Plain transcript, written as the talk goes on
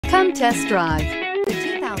Come test drive the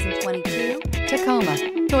 2022 Tacoma.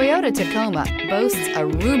 Toyota Tacoma boasts a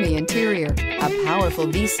roomy interior, a powerful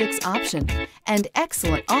V6 option, and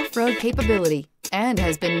excellent off-road capability, and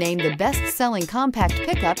has been named the best-selling compact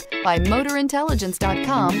pickup by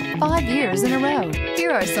MotorIntelligence.com 5 years in a row.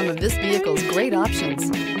 Here are some of this vehicle's great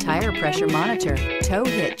options: tire pressure monitor, tow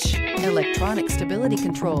hitch, electronic stability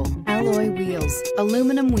control, alloy wheels,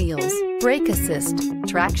 aluminum wheels, brake assist,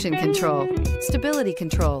 traction control, stability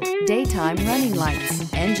control, daytime running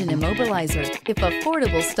lights, engine immobilizer. If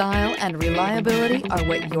affordable style and reliability are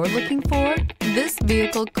what you're looking for, this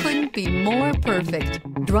vehicle couldn't be more perfect.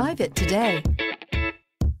 Drive it today.